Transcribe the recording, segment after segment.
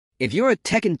If you're a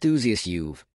tech enthusiast,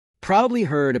 you've probably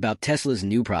heard about Tesla's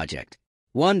new project,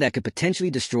 one that could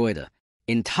potentially destroy the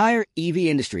entire EV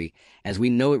industry as we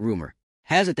know it. Rumor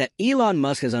has it that Elon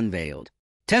Musk has unveiled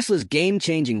Tesla's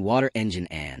game-changing water engine,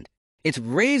 and it's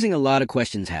raising a lot of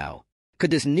questions. How could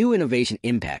this new innovation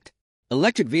impact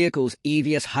electric vehicles,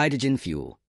 EVs, hydrogen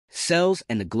fuel cells,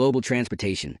 and the global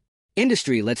transportation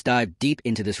industry? Let's dive deep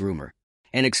into this rumor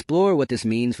and explore what this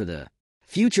means for the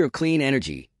future of clean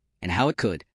energy and how it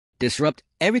could disrupt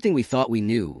everything we thought we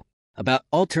knew about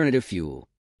alternative fuel.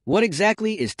 What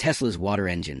exactly is Tesla's water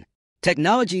engine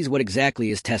technologies? What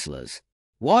exactly is Tesla's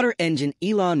water engine?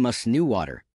 Elon Musk's new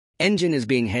water engine is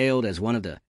being hailed as one of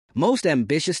the most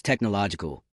ambitious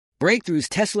technological breakthroughs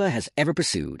Tesla has ever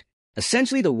pursued.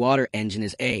 Essentially, the water engine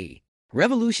is a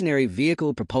revolutionary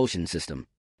vehicle propulsion system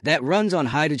that runs on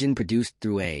hydrogen produced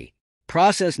through a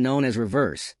process known as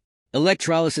reverse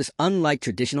electrolysis. Unlike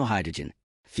traditional hydrogen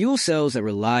fuel cells that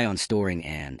rely on storing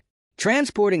and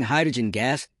transporting hydrogen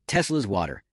gas, Tesla's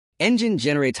water engine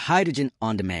generates hydrogen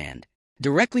on demand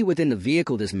directly within the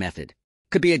vehicle. This method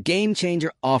could be a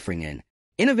game-changer, offering an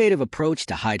innovative approach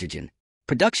to hydrogen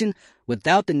production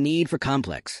without the need for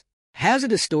complex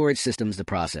hazardous storage systems. The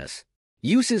process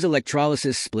uses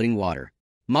electrolysis, splitting water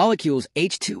molecules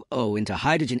H2O into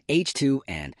hydrogen H2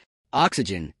 and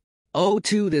oxygen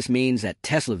O2. This means that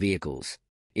Tesla vehicles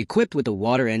equipped with the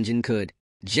water engine could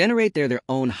generate their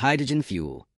own hydrogen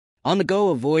fuel on the go,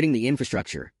 avoiding the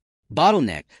infrastructure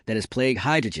bottleneck that has plagued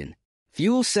hydrogen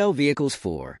fuel cell vehicles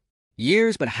for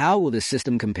years. But how will this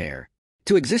system compare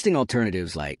to existing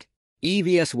alternatives like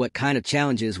EVs? What kind of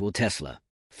challenges will Tesla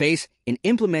face in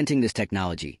implementing this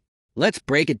technology? Let's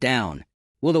break it down.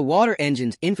 Will the water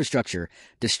engine's infrastructure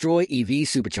destroy EV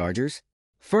superchargers?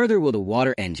 Further, will the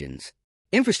water engine's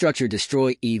infrastructure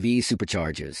destroy EV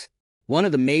superchargers? One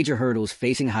of the major hurdles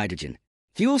facing hydrogen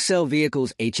fuel cell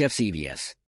vehicles,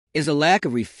 HFCVs, is the lack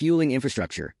of refueling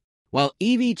infrastructure. While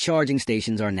EV charging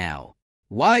stations are now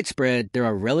widespread, there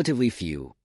are relatively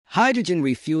few hydrogen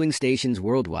refueling stations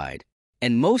worldwide,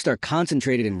 and most are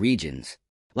concentrated in regions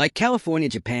like California,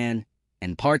 Japan,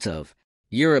 and parts of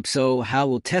Europe. So how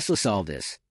will Tesla solve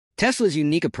this? Tesla's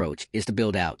unique approach is to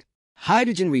build out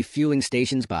hydrogen refueling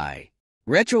stations by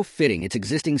retrofitting its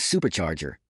existing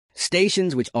supercharger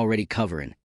stations, which already cover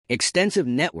an extensive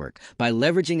network. By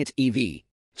leveraging its EV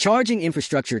charging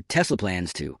infrastructure, Tesla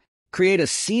plans to create a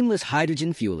seamless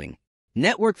hydrogen fueling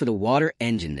network for the water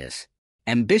engine. This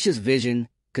ambitious vision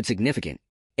could significantly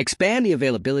expand the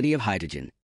availability of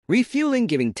hydrogen refueling,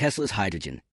 giving Tesla's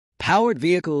hydrogen-powered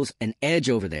vehicles an edge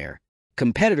over their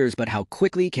competitors. But how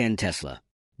quickly can Tesla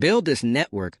build this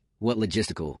network? What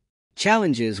logistical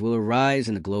challenges will arise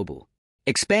in the global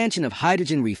expansion of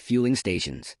hydrogen refueling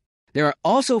stations? There are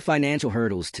also financial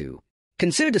hurdles to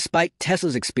consider. Despite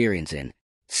Tesla's experience in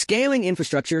scaling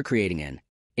infrastructure, creating an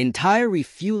entire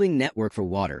refueling network for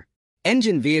water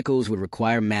engine vehicles would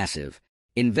require massive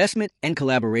investment and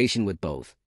collaboration with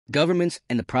both governments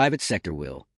and the private sector.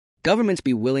 Will governments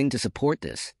be willing to support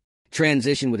this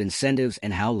transition with incentives,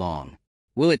 and how long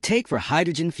will it take for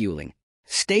hydrogen fueling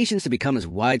stations to become as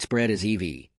widespread as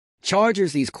EV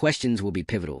chargers? These questions will be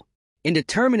pivotal in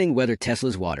determining whether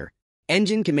Tesla's water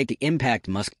engine can make the impact.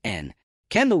 Musk and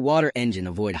can the water engine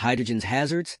avoid hydrogen's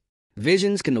hazards?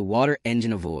 Visions: can the water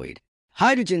engine avoid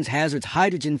hydrogen's hazards?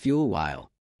 Hydrogen fuel,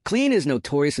 while clean, is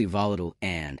notoriously volatile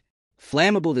and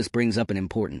flammable. This brings up an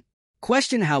important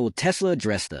question: how will Tesla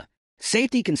address the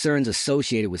safety concerns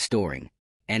associated with storing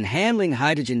and handling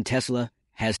hydrogen? Tesla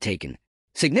has taken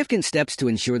significant steps to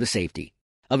ensure the safety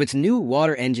of its new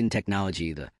water engine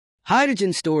technology. The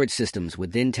hydrogen storage systems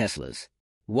within Tesla's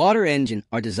water engine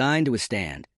are designed to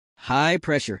withstand high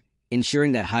pressure,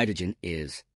 ensuring that hydrogen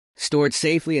is stored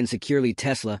safely and securely.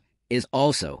 Tesla is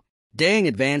also deploying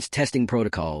advanced testing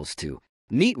protocols to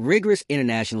meet rigorous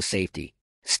international safety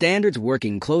standards,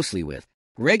 working closely with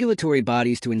regulatory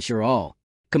bodies to ensure all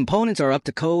components are up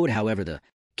to code. However, the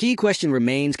key question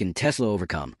remains: can Tesla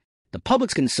overcome the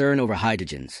public's concern over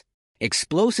hydrogen's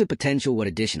explosive potential? What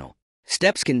additional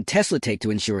steps can Tesla take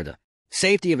to ensure the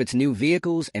safety of its new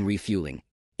vehicles and refueling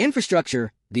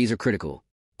infrastructure? These are critical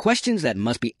questions that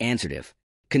must be answered if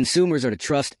consumers are to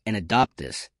trust and adopt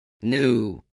this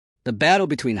new. The battle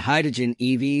between hydrogen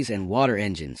EVs and water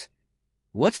engines.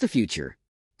 What's the future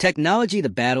technology? The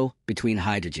battle between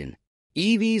hydrogen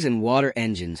EVs and water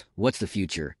engines. What's the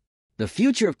future? The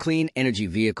future of clean energy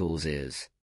vehicles is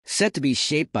set to be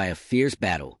shaped by a fierce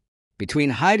battle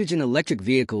between hydrogen electric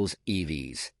vehicles,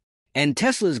 EVs, and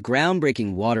Tesla's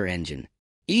groundbreaking water engine,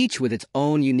 each with its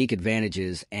own unique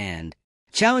advantages and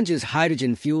challenges.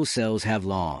 Hydrogen fuel cells have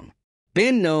long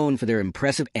been known for their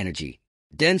impressive energy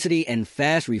density, and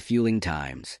fast refueling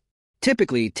times,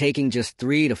 typically taking just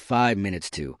 3 to 5 minutes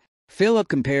to fill up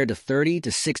compared to 30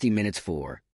 to 60 minutes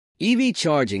for EV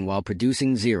charging while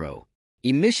producing zero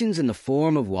emissions in the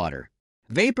form of water.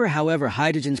 Vapor, however,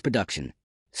 hydrogen's production,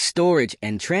 storage,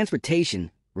 and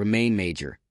transportation remain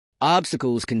major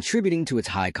obstacles contributing to its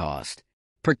high cost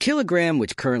per kilogram,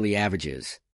 which currently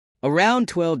averages around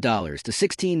 $12 to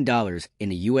 $16 in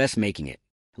the U.S., making it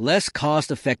less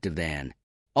cost-effective than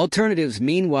alternatives.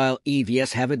 Meanwhile,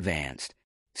 EVs have advanced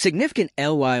significant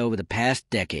LY over the past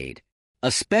decade,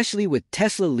 especially with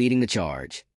Tesla leading the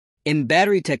charge. In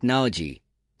battery technology,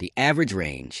 the average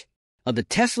range of the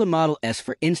Tesla Model S,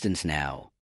 for instance,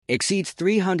 now exceeds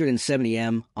 370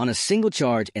 m on a single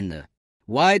charge, and the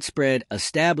widespread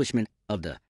establishment of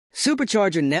the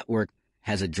Supercharger network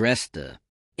has addressed the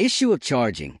issue of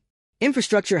charging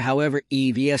infrastructure. However,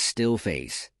 EVs still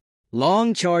face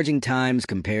long charging times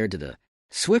compared to the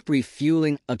swift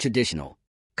refueling of traditional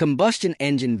combustion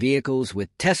engine vehicles,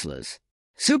 with Tesla's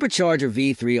Supercharger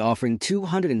V3 offering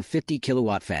 250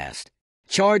 kilowatt fast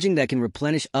charging that can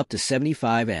replenish up to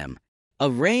 75 m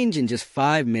of range in just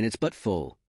 5 minutes, but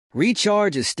full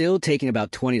recharge is still taking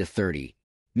about 20 to 30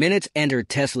 minutes. Enter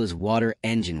Tesla's water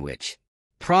engine, which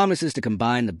promises to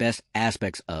combine the best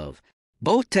aspects of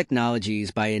both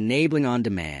technologies by enabling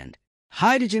on-demand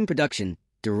hydrogen production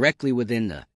directly within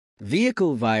the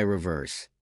vehicle via reverse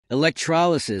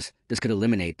electrolysis. This could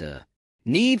eliminate the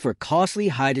need for costly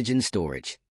hydrogen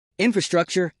storage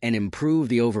infrastructure and improve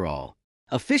the overall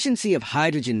efficiency of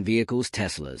hydrogen vehicles.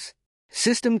 Tesla's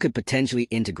system could potentially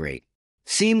integrate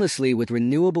seamlessly with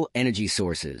renewable energy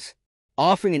sources,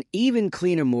 offering an even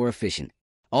cleaner, more efficient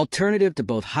alternative to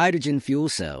both hydrogen fuel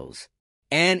cells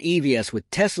and EVs. With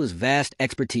Tesla's vast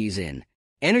expertise in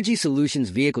energy solutions,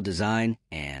 vehicle design,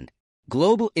 and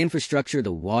global infrastructure,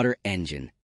 the water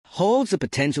engine holds the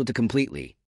potential to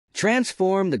completely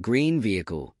transform the green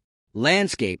vehicle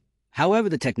landscape. However,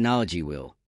 the technology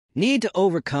will need to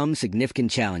overcome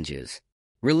significant challenges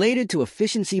related to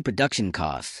efficiency, production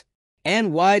costs,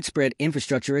 and widespread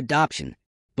infrastructure adoption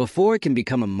before it can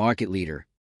become a market leader.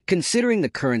 Considering the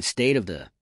current state of the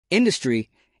industry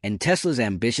and Tesla's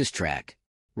ambitious track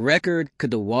record,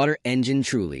 could the water engine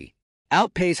truly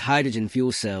outpace hydrogen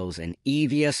fuel cells and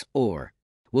EVs, or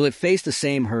will it face the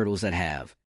same hurdles that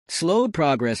have slowed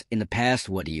progress in the past?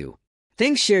 What do you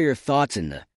think? Share your thoughts in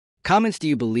the comments. Do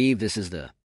you believe this is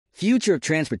the future of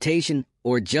transportation,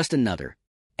 or just another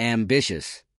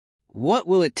ambitious "what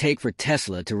will it take for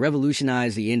Tesla to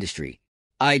revolutionize the industry"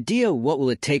 idea? What will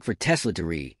it take for Tesla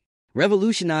to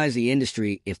revolutionize the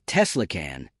industry? If Tesla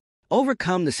can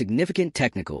overcome the significant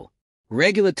technical,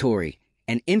 regulatory,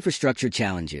 and infrastructure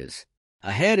challenges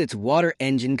ahead, its water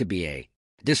engine could be a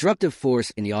disruptive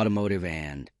force in the automotive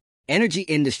and energy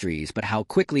industries. But how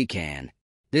quickly can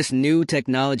this new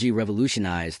technology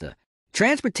revolutionize the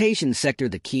transportation sector?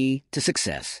 The key to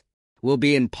success will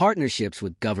be in partnerships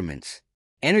with governments,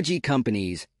 energy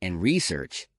companies, and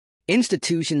research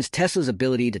institutions. Tesla's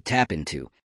ability to tap into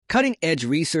cutting-edge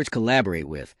research, collaborate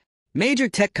with major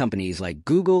tech companies like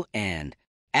Google and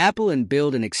Apple, and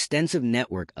build an extensive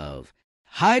network of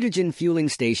hydrogen fueling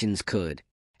stations could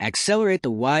accelerate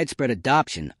the widespread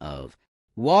adoption of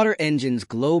water engines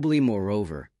globally.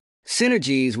 Moreover,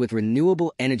 synergies with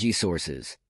renewable energy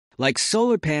sources like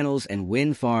solar panels and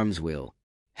wind farms will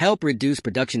help reduce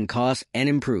production costs and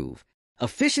improve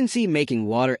efficiency, making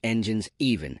water engines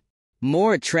even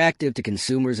more attractive to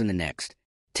consumers. In the next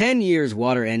 10 years,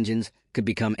 water engines could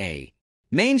become a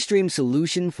mainstream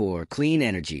solution for clean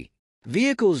energy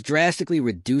vehicles, drastically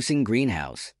reducing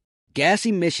greenhouse gas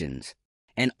emissions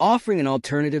and offering an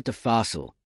alternative to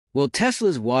fossil. Will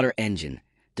Tesla's water engine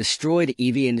destroy the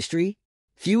EV industry?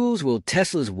 Fuels. Will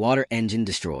Tesla's water engine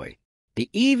destroy the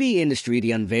EV industry?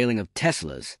 The unveiling of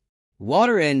Tesla's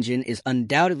water engine is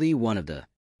undoubtedly one of the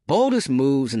boldest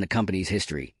moves in the company's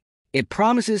history. It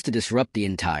promises to disrupt the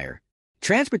entire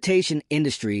transportation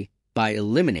industry by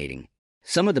eliminating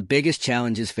some of the biggest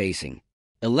challenges facing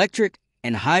electric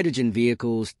and hydrogen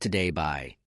vehicles today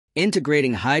by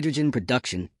integrating hydrogen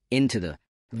production into the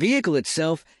vehicle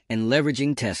itself and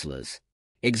leveraging Tesla's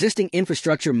existing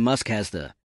infrastructure. Musk has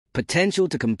the potential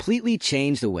to completely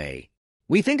change the way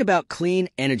we think about clean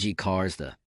energy cars.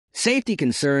 The safety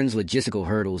concerns, logistical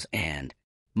hurdles, and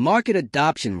market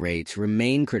adoption rates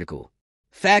remain critical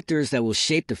factors that will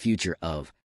shape the future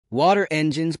of water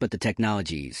engines, but the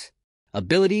technology's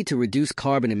ability to reduce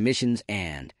carbon emissions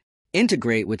and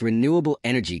integrate with renewable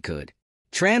energy could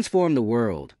transform the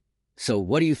world. So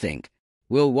what do you think?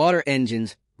 Will water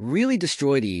engines really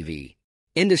destroy the EV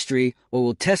industry, or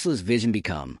will Tesla's vision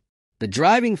become the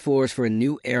driving force for a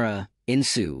new era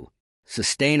ensue?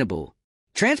 sustainable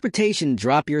transportation.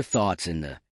 Drop your thoughts in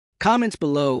the comments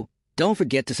below. Don't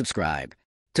forget to subscribe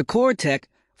to Core Tech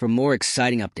for more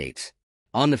exciting updates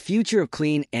on the future of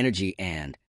clean energy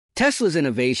and Tesla's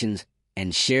innovations,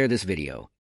 and share this video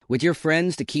with your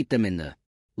friends to keep them in the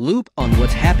loop on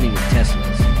what's happening with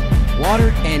Tesla's water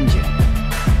engine.